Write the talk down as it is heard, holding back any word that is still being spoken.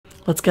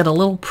Let's get a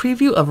little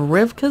preview of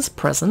Rivka's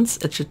Presents.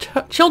 It's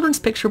a children's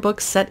picture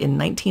book set in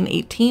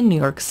 1918, New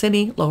York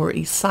City, Lower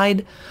East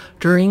Side,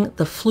 during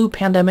the flu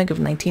pandemic of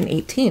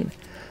 1918.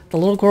 The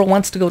little girl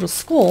wants to go to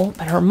school,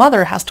 but her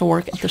mother has to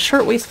work at the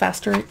shirtwaist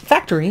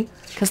factory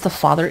because the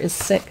father is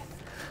sick.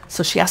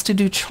 So she has to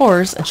do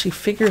chores, and she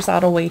figures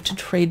out a way to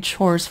trade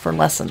chores for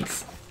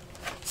lessons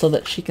so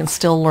that she can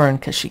still learn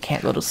because she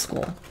can't go to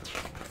school.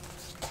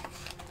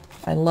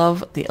 I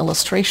love the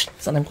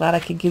illustrations, and I'm glad I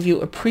could give you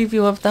a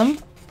preview of them.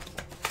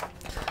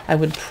 I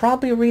would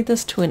probably read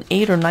this to an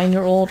 8 or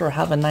 9-year-old, or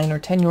have a 9 or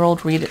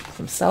 10-year-old read it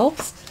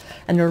themselves.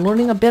 And you're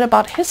learning a bit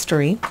about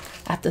history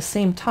at the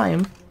same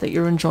time that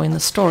you're enjoying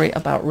the story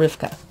about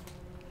Rivka.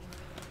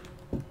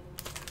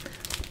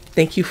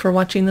 Thank you for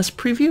watching this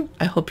preview.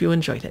 I hope you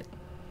enjoyed it.